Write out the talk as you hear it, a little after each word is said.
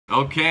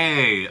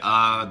Okay,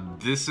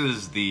 this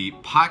is the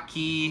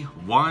Pocky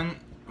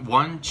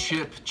one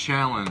chip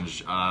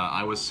challenge.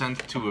 I was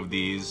sent 2 of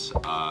these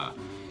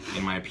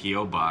in my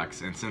P.O. box,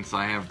 and since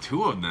I have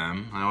 2 of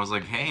them, I was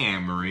like, hey,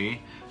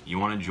 Anne-Marie, you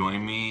want to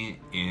join me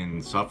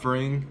in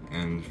suffering?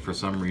 And for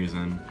some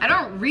reason... I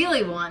don't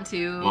really want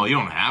to. Well, you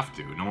don't have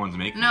to. No one's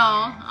making No,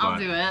 you, I'll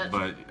do it.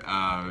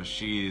 But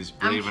she's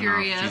brave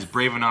enough. She's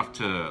brave enough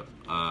to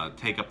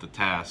take up the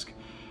task.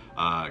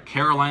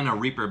 Carolina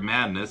Reaper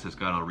Madness has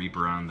got a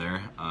Reaper on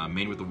there,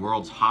 made with the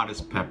world's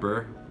hottest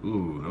pepper.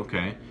 Ooh,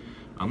 okay.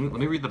 Let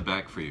me read the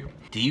back for you.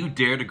 Do you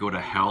dare to go to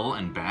hell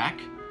and back?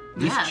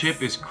 This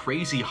chip is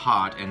crazy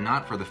hot and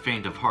not for the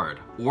faint of heart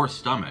or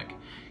stomach.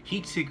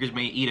 Heat seekers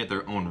may eat at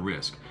their own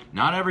risk.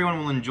 Not everyone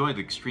will enjoy the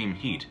extreme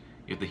heat.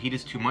 If the heat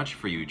is too much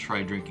for you,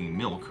 try drinking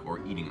milk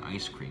or eating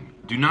ice cream.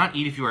 Do not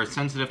eat if you are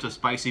sensitive to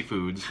spicy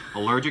foods,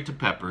 allergic to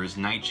peppers,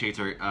 nightshades,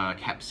 or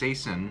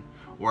capsaicin,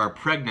 or are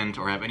pregnant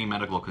or have any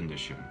medical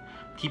condition.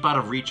 Keep out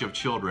of reach of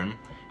children.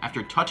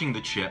 After touching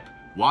the chip,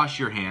 wash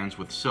your hands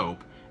with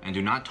soap and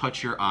do not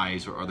touch your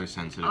eyes or other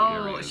sensitive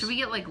areas. Oh, should we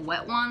get like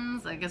wet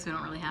ones? I guess we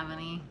don't really have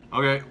any.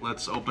 Okay,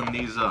 let's open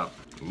these up.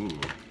 Ooh.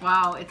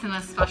 Wow, it's in a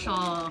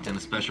special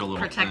little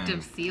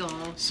protective thing.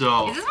 seal.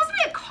 So is this supposed to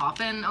be a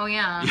coffin? Oh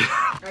yeah.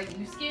 Are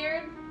you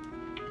scared?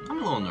 I'm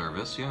a little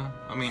nervous, yeah.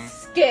 I mean,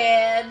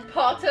 scared,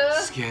 Potter?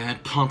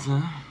 Scared,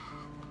 Potter?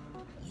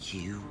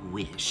 You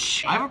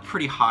wish. I have a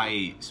pretty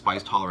high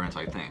spice tolerance,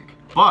 I think.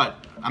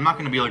 But I'm not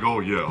gonna be like, oh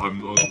yeah,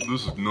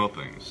 this is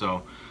nothing.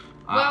 So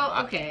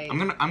well, okay. I'm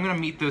gonna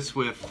meet this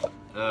with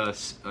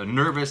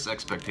nervous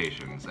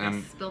expectations, and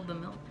I spilled the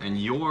milk.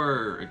 And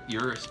your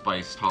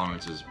spice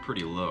tolerance is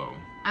pretty low.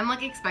 I'm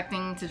like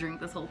expecting to drink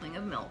this whole thing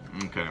of milk.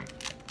 Okay,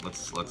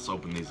 let's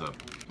open these up.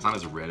 It's not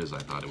as red as I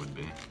thought it would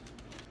be.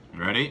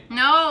 Ready?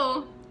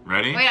 No.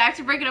 Ready? Wait, I have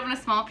to break it up into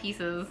small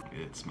pieces.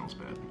 It smells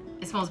bad.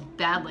 It smells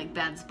bad, like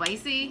bad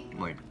spicy.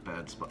 Like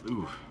bad spice.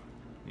 Ooh.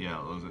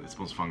 Yeah, it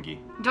smells funky.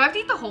 Do I have to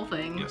eat the whole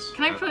thing? Yes.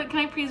 Can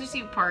I please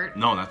receive part?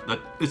 No,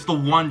 it's the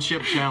one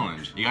chip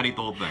challenge. You gotta eat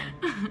the whole thing.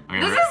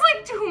 Okay, this is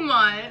like too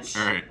much.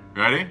 Alright,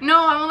 ready?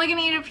 No, I'm only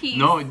gonna eat a piece.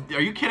 No,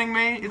 are you kidding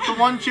me? It's the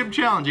one chip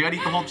challenge. You gotta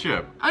eat the whole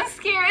chip. I'm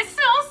scared. It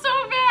smells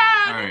so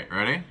bad. Alright,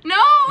 ready?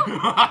 No!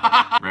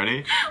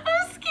 Ready?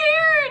 I'm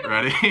scared.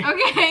 Ready?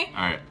 Okay.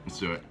 Alright, let's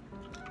do it.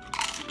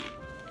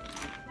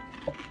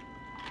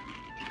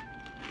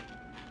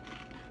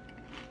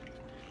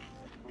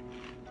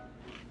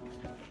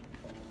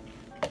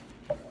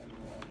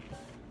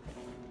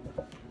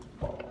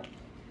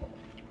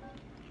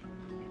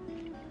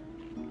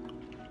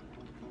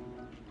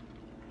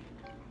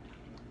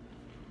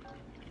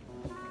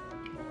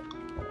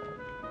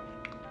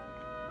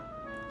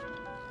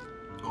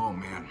 Oh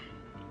man.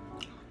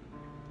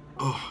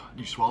 Oh,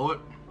 did you swallow it?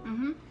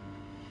 Mm-hmm.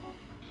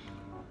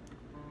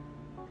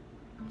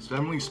 It's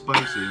definitely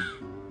spicy.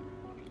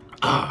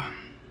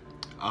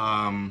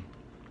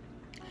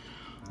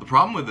 The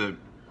problem with it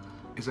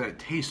is that it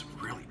tastes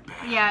really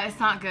bad. Yeah, it's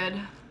not good.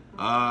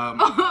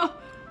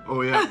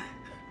 Oh yeah.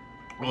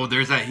 Oh,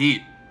 there's that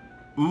heat.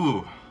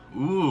 Ooh,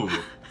 ooh.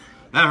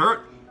 That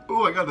hurt.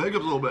 Ooh, I got the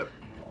hiccups a little bit.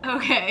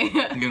 Okay.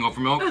 You gonna go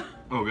for milk?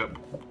 Oh god.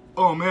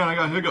 Oh man, I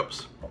got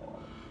hiccups.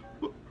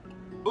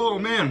 Oh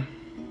man.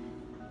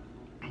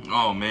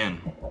 Oh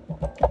man.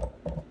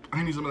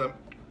 I need some of that.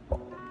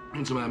 I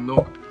need some of that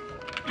milk.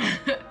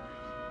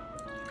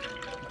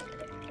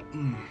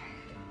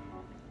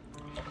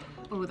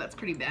 Ooh, that's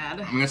pretty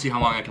bad. I'm gonna see how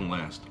long I can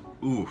last.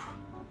 Ooh.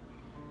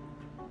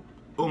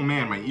 Oh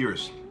man, my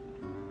ears.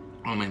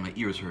 Oh man, my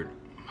ears hurt.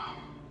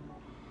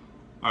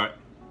 Alright.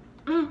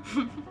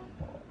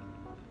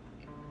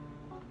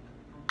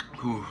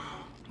 Ooh.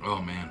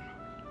 Oh man.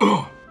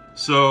 Oh.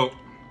 So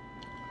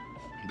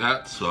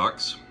that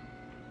sucks.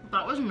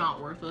 That was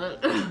not worth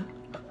it.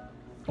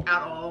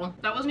 At all.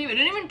 That wasn't even, it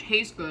didn't even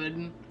taste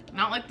good.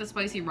 Not like the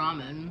spicy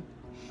ramen.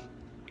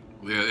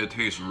 Yeah, it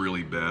tastes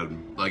really bad.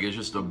 Like, it's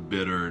just a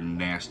bitter,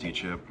 nasty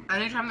chip.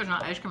 Anytime there's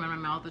not ice cream in my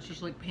mouth, it's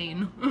just like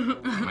pain.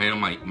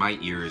 My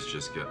ears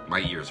just my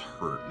ears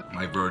hurt.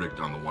 My verdict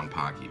on the one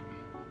Pocky,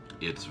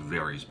 it's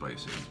very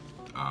spicy.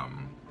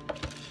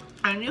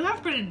 And you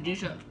have pretty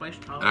decent spice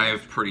tolerance. I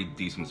have pretty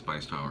decent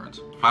spice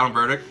tolerance. Final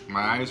verdict, my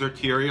eyes are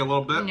teary a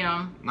little bit.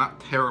 Yeah. Not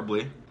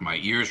terribly. My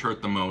ears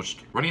hurt the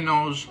most. Runny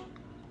nose,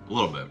 a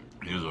little bit.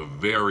 It is a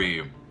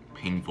very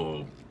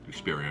painful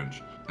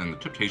experience. And the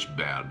chip tastes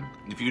bad.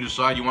 If you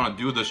decide you want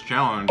to do this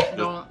challenge,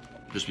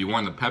 just be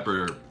warned,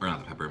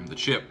 the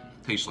chip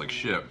tastes like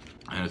shit.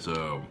 And it's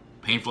a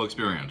painful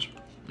experience.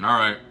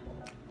 Alright.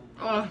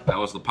 That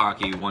was the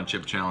Pocky one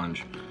chip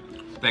challenge.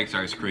 Thanks,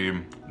 ice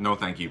cream. No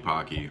thank you,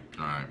 Pocky.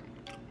 Alright.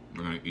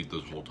 We're gonna eat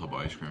this whole tub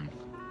of ice cream.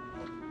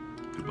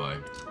 Goodbye.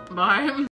 Bye.